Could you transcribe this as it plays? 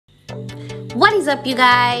What is up, you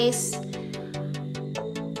guys?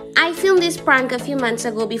 I filmed this prank a few months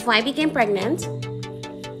ago before I became pregnant,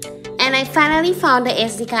 and I finally found the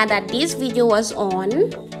SD card that this video was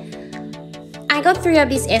on. I got 3 of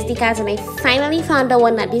these SD cards and I finally found the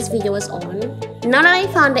one that this video was on. Now that I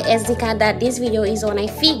found the SD card that this video is on, I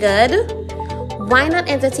figured, why not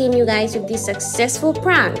entertain you guys with this successful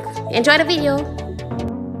prank? Enjoy the video.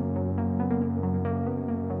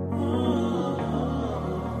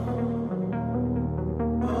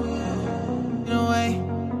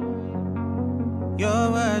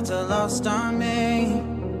 Your words are lost on me.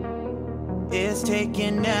 It's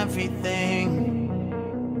taking everything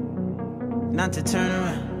not to turn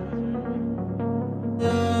around.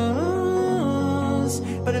 Lose,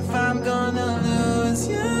 but if I'm gonna lose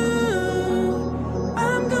you,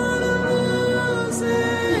 I'm gonna lose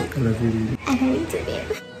it. I love you. I love you too,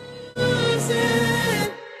 babe. Lose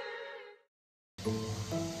it.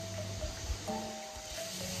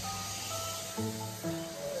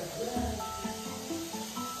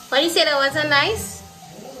 What do you say, that wasn't nice?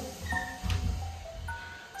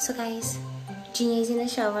 So guys, Gina is in the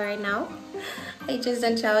shower right now. I just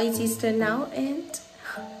done shower, it's Easter now, and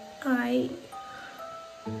I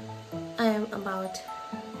am about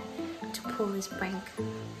to pull this prank.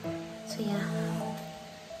 So yeah, I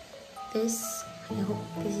hope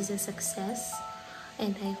this is a success,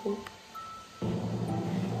 and I hope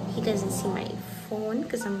he doesn't see my phone,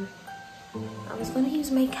 because I was gonna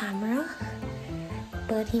use my camera,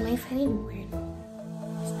 but he might find it weird.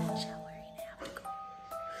 He's not showering, I have to go.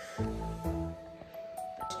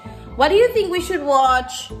 What do you think we should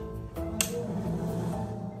watch?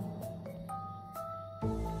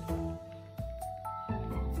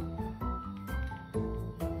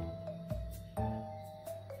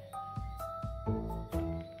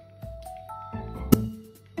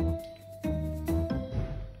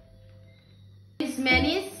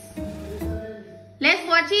 Menace. Let's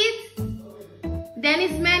watch it.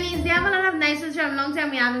 Dennis Menace. They have a lot of nice ones from a long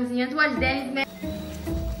time we haven't seen. Let's watch Dennis Menace.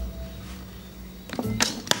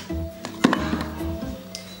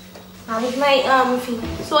 I'll leave my feet.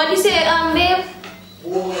 So what do you say, babe?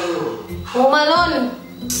 Home Alone.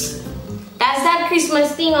 That's that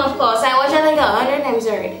Christmas thing, of course. I watched it like 100 times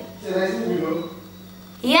already.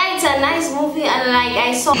 Yeah, it's a nice movie, and like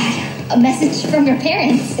I saw a message from your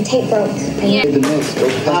parents. The tape broke. Yeah. The next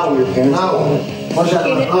power your parents. Moi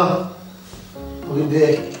j'attends un. Pour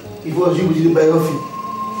aider. Il faut agir pour dire pas your feet.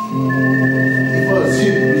 Il faut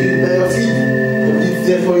agir pour dire pas your feet. It's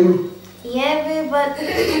there for you. Yeah, babe, but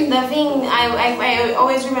the thing, I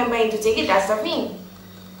always remember to take it. That's the thing.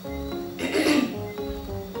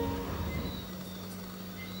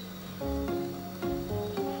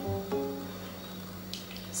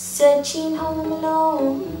 Searching home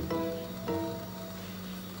alone.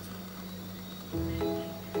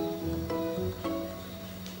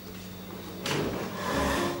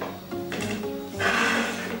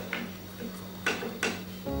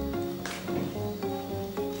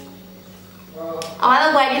 A while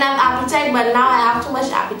ago I didn't have appetite, but now I have too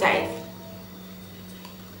much appetite.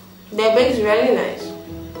 The bake's really nice.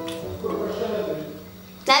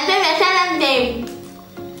 That's the restaurant name.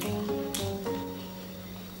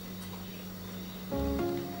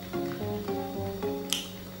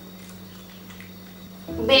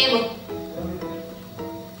 Babe,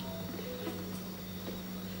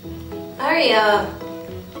 hurry up.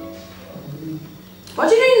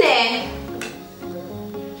 What you doing there?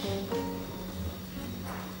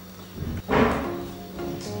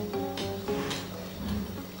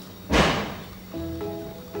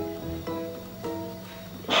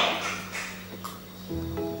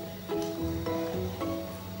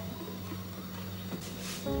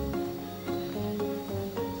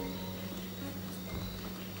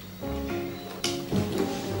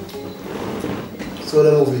 So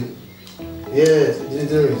the movie. Yes,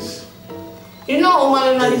 it is. You know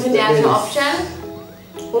Home not even there as an option?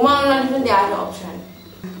 Home not even there as an option.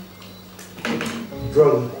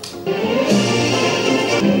 Drug.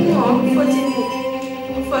 No,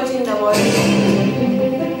 14 the boy.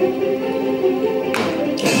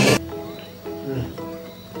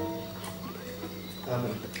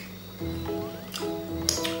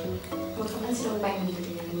 Come and sit down by me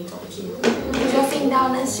today and let me talk to you. Put your thing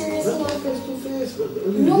down and seriously. Not face to face.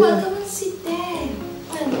 No, well, come and sit there.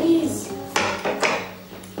 Come on, please.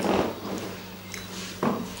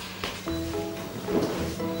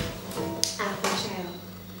 I have a child.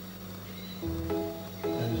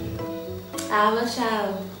 I have a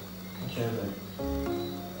child.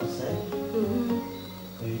 What's that? Mm-hmm.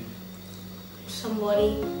 Hey.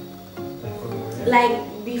 Somebody. Like from over there?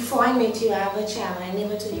 Like before I met you, I have a child. I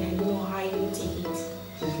never told you. I don't know how you will take it.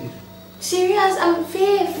 Serious? I'm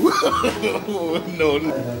fifth. No.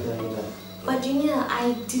 But Junior,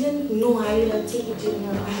 I didn't know how you will take it,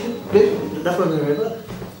 Junior. Babe, that's not the record.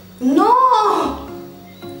 No!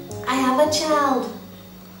 I have a child.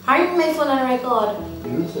 Are you my phone on record?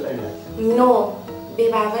 You don't say like that. No.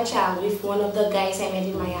 Babe, I have a child with one of the guys I met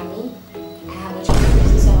in Miami. I have a child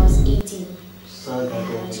since I was 18. Sorry, I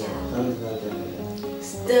have a child.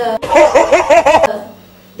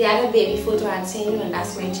 The other baby photo I'd sent you, and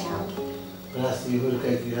that's my child. That's you.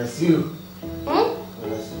 That's you. Hmm?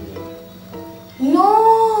 That's you.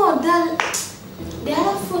 No, the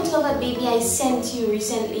other photo of a baby I sent you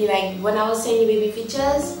recently, like when I was sending you baby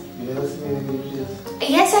pictures. You never seen any pictures?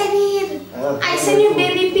 Yes, I did. I sent you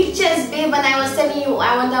baby pictures, babe, and I was telling you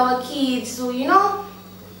I want our kids, so you know.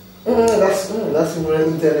 That's what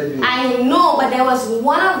I'm telling you. I know, but there was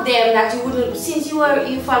one of them that you would, since you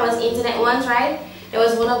follow us internet once, right? There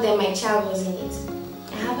was one of them, my child was in it.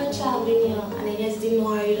 I have a child in here, and I just didn't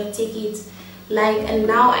know how you don't take it. Like, and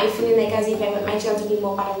now I feel like as if I want my child to be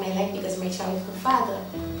more part of my life because my child is her father.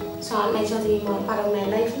 So I want my child to be more part of my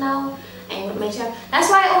life now. I want my child. That's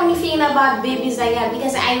why I only thinking about babies like that,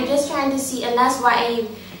 because I'm just trying to see, and that's why I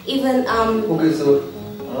even Okay, so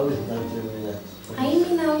how is now telling me that? How you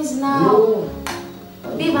mean how is now? No.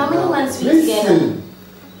 Babe, how many months we together? Listen.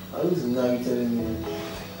 How is now you telling me?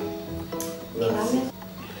 Babe, how many?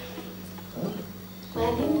 But I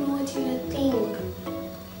didn't know what you would think.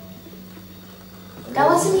 That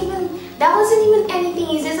wasn't even anything.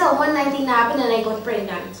 It's just a one night thing happened and I got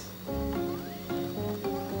pregnant.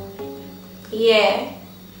 Yeah.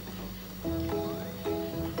 Are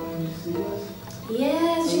you serious?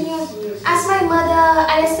 Yes, Junior. Ask my mother.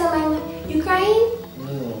 I just tell my mother. You crying?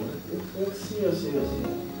 No, it's serious.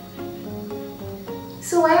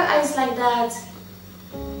 So why are your eyes like that?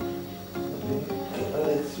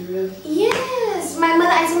 Are you serious? Yes. My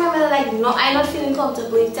mother, I told my mother like, no, I'm not feeling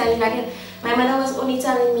comfortable with telling like my mother was only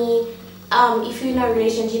telling me if you're in a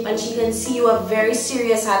relationship and she can see you a very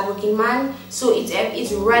serious hardworking man, so it's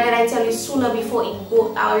right that I tell you sooner before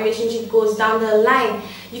our relationship goes down the line.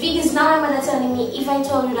 You think it's now my mother telling me if I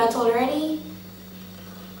told you that already?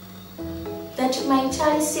 That my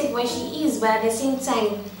child is safe where she is, but at the same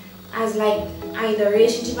time, as like in the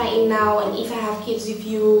relationship I'm in now, and if I have kids with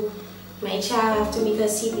you, my child have to meet her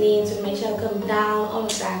siblings, and my child come down, all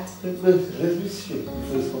of that. Let's be straight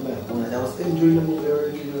before it's for me. I was enjoying the movie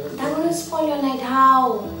already. I'm gonna spoil your night.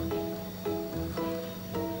 How?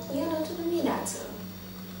 You're not to me that, sir.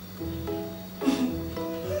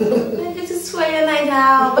 I'm going to spoil your night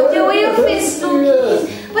out. But the way your face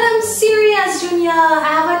looks. But I'm serious, Junior. I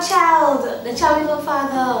have a child. The child with her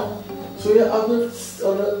father. So you have 7 months,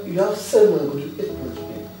 go to 8 months,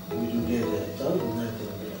 babe. Would you get that? Child is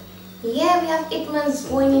 19. Yeah, we have 8 months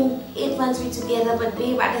going in 8 months we together, but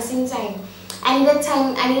babe, at the same time, I needed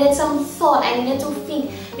time, I needed some thought, I needed to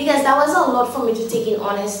think, because that was a lot for me to take in,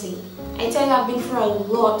 honestly. I tell you, I've been through a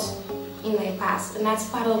lot in my past, and that's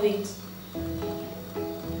part of it.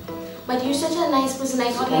 But you're such a nice person,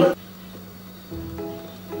 I thought like...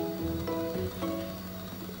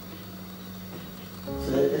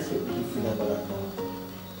 So let's see what you feel about that now.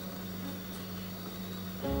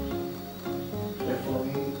 Like for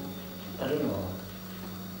me, I don't know.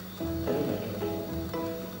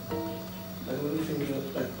 Like what do you think?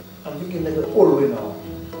 Like I'm thinking like all the way now.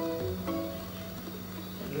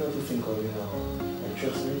 You know what to think of, you know. Like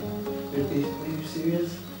trust me. Are you serious?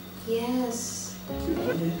 Yes.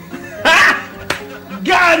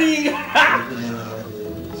 Got him!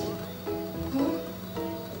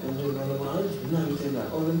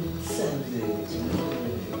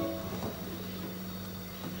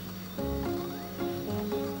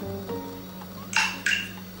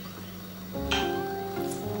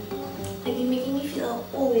 Like you're making me feel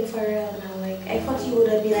old for real now. Like I thought you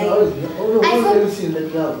would be like. No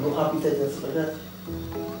appetite and stuff like that.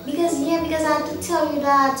 Because I had to tell you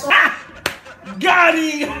that. So Got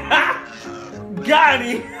him! Got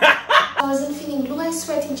him! I wasn't feeling blue. I'm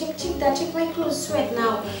sweating. Check that. Check my clothes. Sweat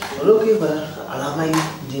now. Well, okay, but I'll have my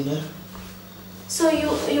dinner. So you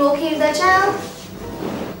okay with that, child?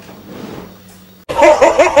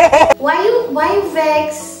 Why you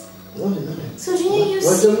vex? No, no. So Junior, you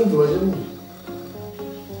What's your movie?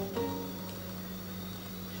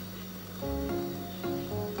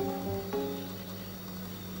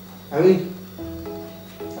 I mean,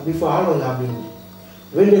 before how long have been?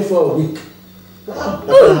 You went there for a week. That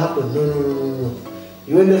can happen. No.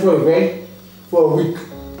 You went there for a week.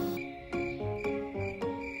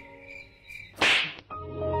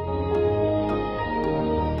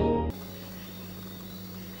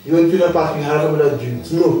 You went to the party, you had a couple of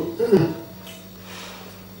drinks. No.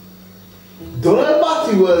 Donald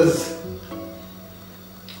party was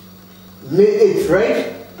May 8th,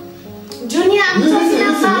 right? Junior, I'm talking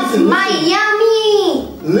about Miami.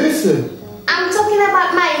 Listen. I'm talking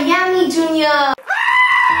about Miami, Junior.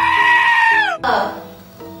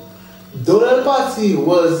 Donald party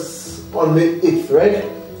was on May 8th, right?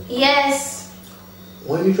 Yes.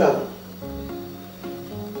 When you travel?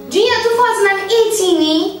 Junior,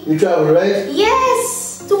 2018. You travel, right?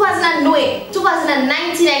 Yes.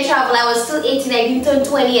 2019 I traveled. I was still 18. I didn't turn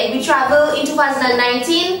 20 yet. We traveled in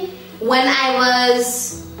 2019 when it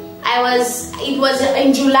was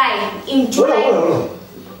in July. In July. Hold on.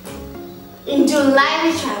 In July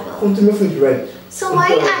we traveled. Come to me for you, right? So why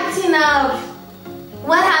are you acting up?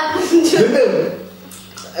 What happened to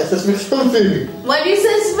I suspect something. What do you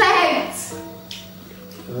suspect?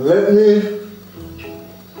 Let me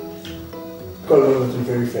call Donald to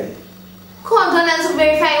verify. Call Donald to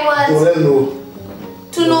verify what? Donald know.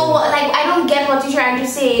 To know what? Like, I don't get what you're trying to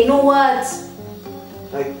say. Know what?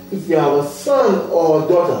 Like, if you have a son or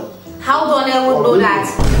daughter. How Donald would know that?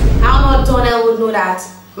 How not Donald would know that?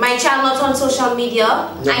 My child not on social media.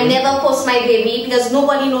 I never post my baby because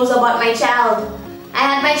nobody knows about my child. I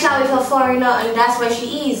had my child with a foreigner and that's where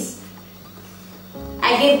she is.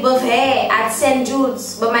 I gave birth here at St.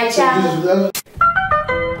 Jude's, but my child...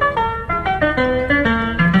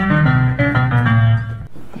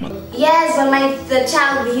 Yes, but the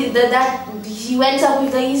child, he went up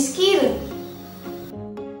with his kid.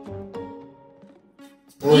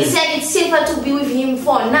 He said it's safer to be with him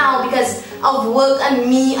for now because of work and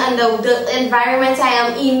me and the environment I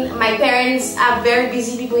am in. My parents are very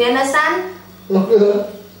busy people, you understand? Okay.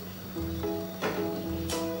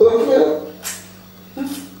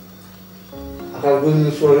 I have good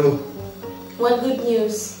news for you. What good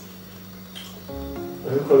news?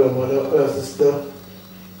 Let me call your mother or your sister.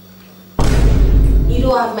 You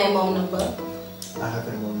don't have my mom number? I have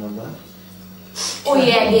my mom number. Oh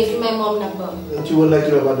yeah, I gave you my mom number. And she would like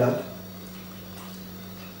to know about that.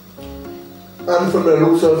 And from the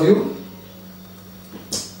looks of you,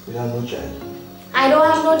 you have no child. I don't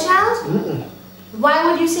have no child? Why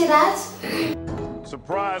would you say that?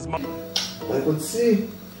 Surprise, mom. I could see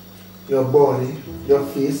your body, your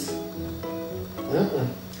face.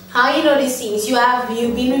 How you know these things? You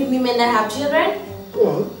been with women that have children?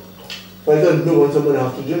 Well, I don't know when someone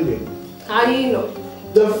has to drink it. How do you know?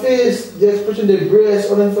 The face, the expression, the breast,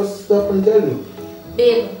 all that stuff can tell you.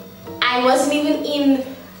 Babe, I wasn't even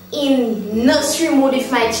in nursery mode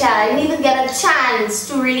with my child. I didn't even get a chance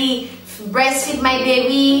to really breastfeed my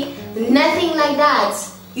baby. Nothing like that.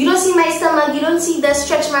 You don't see my stomach, you don't see the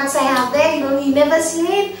stretch marks I have there, you never seen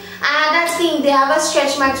it. And that thing, they have a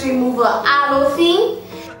stretch marks remover aloe thing.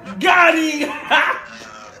 Gabby!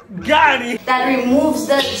 Gabby! That removes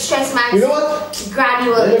the stretch marks. You know what?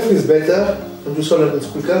 Gradually. Everything is better. I'm just going to it's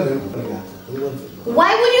quicker.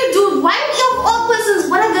 Why would you do? Why of all persons?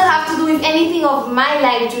 What does that have to do with anything of my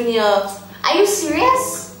life, Junior? Are you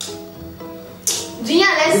serious? Junior,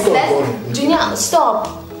 let's Junior, stop.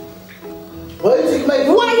 Why are you taking my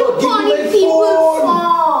phone? Why are you calling people for?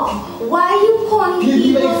 Why are you calling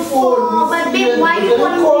people for? But babe, why are you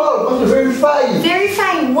calling people? To verify.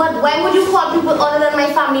 Verify what? Why would you call people other than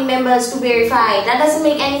my family members to verify? That doesn't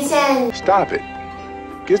make any sense. Stop it.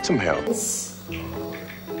 Get some help.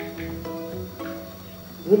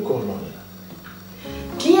 Look on.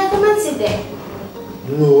 Junior, come and sit there.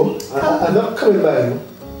 No, I'm not coming by you.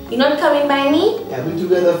 You're not coming by me? Yeah, I've been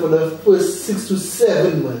together for the first 6 to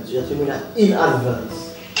 7 months. You have to mean that in advance.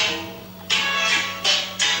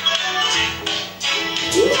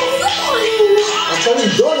 Junior, who are you calling? I'm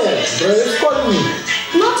calling Donald. Brother is calling me.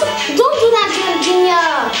 Don't do that, Junior.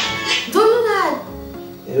 Don't do that.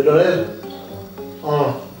 Hey, Donald.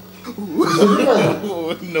 You sleeping, man?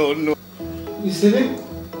 No. You sleeping?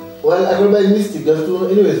 Well, I could buy Mystic just to,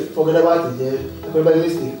 anyways, forget about it. Yeah, I could buy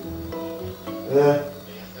Mystic. Yeah.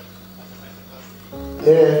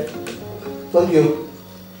 Yeah. Thank you.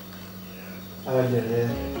 Alright, yeah.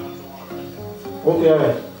 Okay,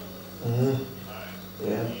 alright.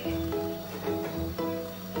 Yeah.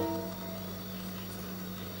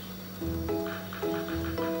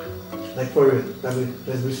 Like for real,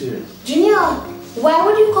 let's be serious. Junior, why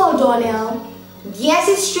would you call Donnell? Yes,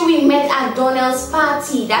 it's true we met at Donnell's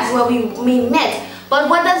party. That's where we met. But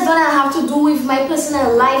what does Donnell have to do with my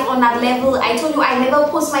personal life on that level? I told you I never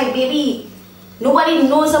post my baby. Nobody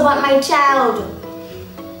knows about my child.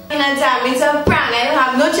 It's a prank. I don't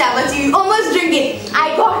have no child, but you almost drink it.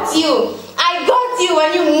 I got you.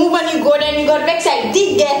 When you move and you go there and you got vexed. I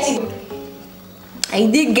did get you. I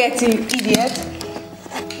did get you, idiot.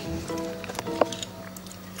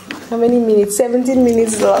 How many minutes? 17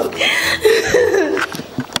 minutes long.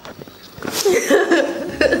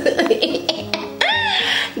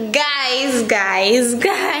 guys.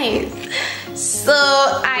 So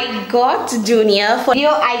I got Junior for you.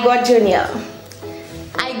 I got Junior.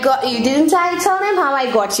 I got you. Didn't I tell them how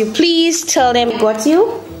I got you? Please tell them I got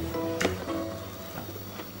you.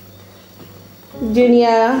 Junior.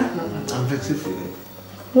 I'm vexed with you.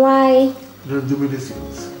 Why? Don't do me these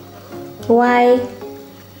things. Why?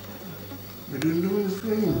 You don't do me these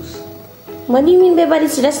things. What do you mean, babe? But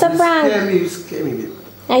it's just a prank. You scare me, babe.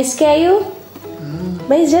 I scare you?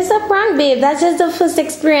 But it's just a prank, babe. That's just the first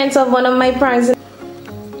experience of one of my pranks.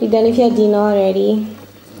 You done with your dinner already?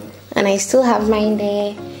 And I still have mine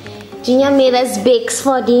there. Junior made us bakes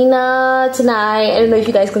for dinner tonight. I don't know if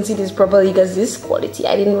you guys can see this properly because this quality,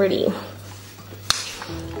 I didn't really. And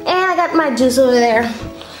I got my juice over there.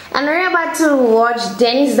 And we're about to watch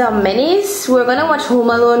Dennis the Menace. We're gonna watch Home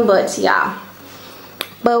Alone, but yeah.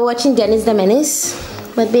 But we're watching Dennis the Menace.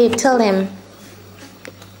 But babe, tell them.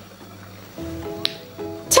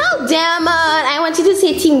 Tell them, I want you to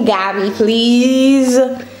say Team Gabby, please.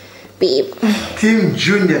 Babe. Team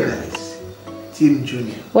Junior, guys. Team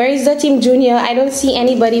Junior. Where is the Team Junior? I don't see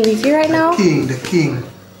anybody with you right now. The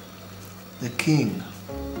king.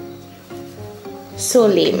 So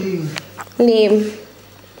lame. Lame.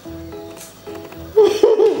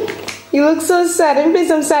 You look so sad. Let me play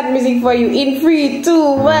some sad music for you in 3,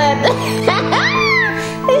 2, 1. I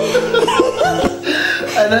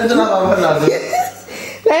don't know about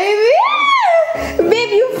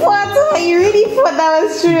Babe, you fought. You really fought. That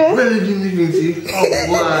was true. Where did you even see?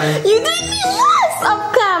 Oh, why? You did me worse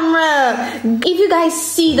off camera. If you guys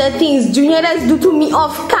see the things Junior does do to me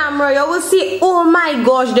off camera, you will say, oh my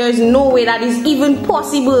gosh, there's no way that is even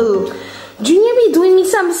possible. Junior be doing me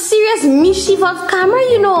some serious mischief off camera,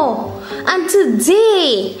 you know. And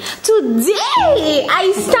today,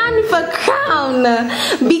 I stand with a crown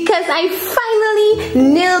because I finally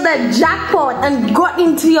nailed the jackpot and got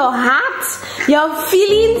into your heart, your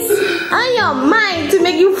feelings, and your mind to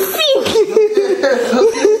make you think.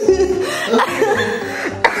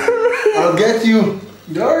 I'll get you.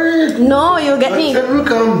 No, you'll get me. Time will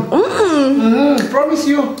come. Promise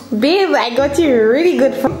you. Babe, I got you really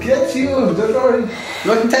good. I'll get you. Don't worry.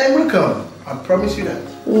 Your time will come. I promise you that.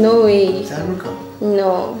 No way. Time will come.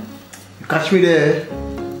 No. You catch me there.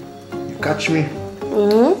 You catch me.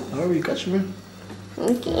 Oh, you catch me.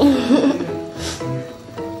 Okay. You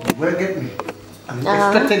will get me. I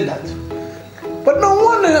expected that. But no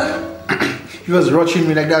wonder. He was rushing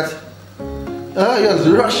me like that. He was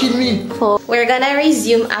rushing me. We're gonna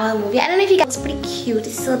resume our movie. I don't know if you guys, it's pretty cute.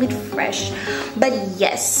 It's still a bit fresh. But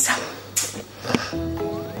yes.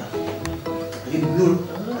 You know,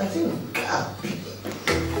 I think Gabby.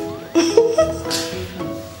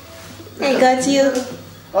 I got you.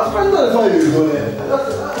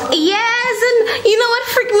 Yes, and you know what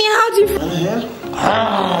freaked me out?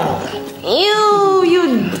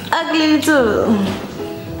 You ugly little.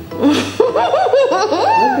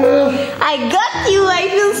 I got you. I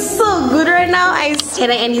feel so good right now. I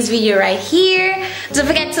said I end this video right here. Don't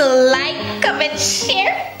forget to like, comment,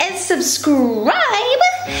 share, and subscribe.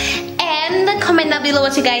 And comment down below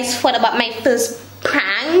what you guys thought about my first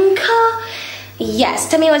prank. Yes,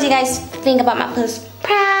 tell me what you guys think about my first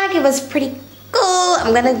prank. It was pretty cool.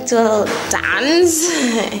 I'm gonna do a little dance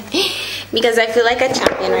because I feel like a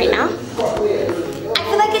champion right now. I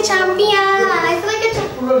feel like a champion. I feel like a champion.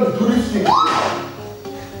 People don't do this thing.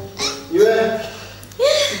 Yeah.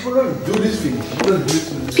 People don't do this thing.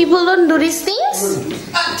 People don't do these things?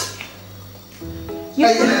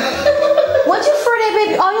 What you for there,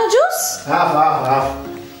 baby? All your juice? Half.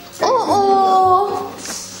 Oh.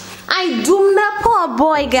 I doomed that poor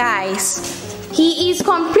boy, guys. He is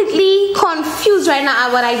completely confused right now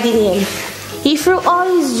at what I did him. He threw all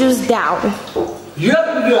his juice down. You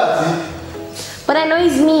have to do that. But I know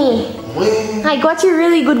it's me. I got you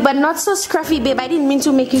really good, but not so scruffy, babe. I didn't mean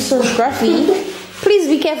to make you so scruffy. Please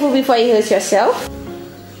be careful before you hurt yourself.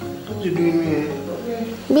 What you doing, man?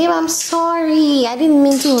 Babe, I'm sorry. I didn't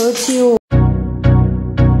mean to hurt you.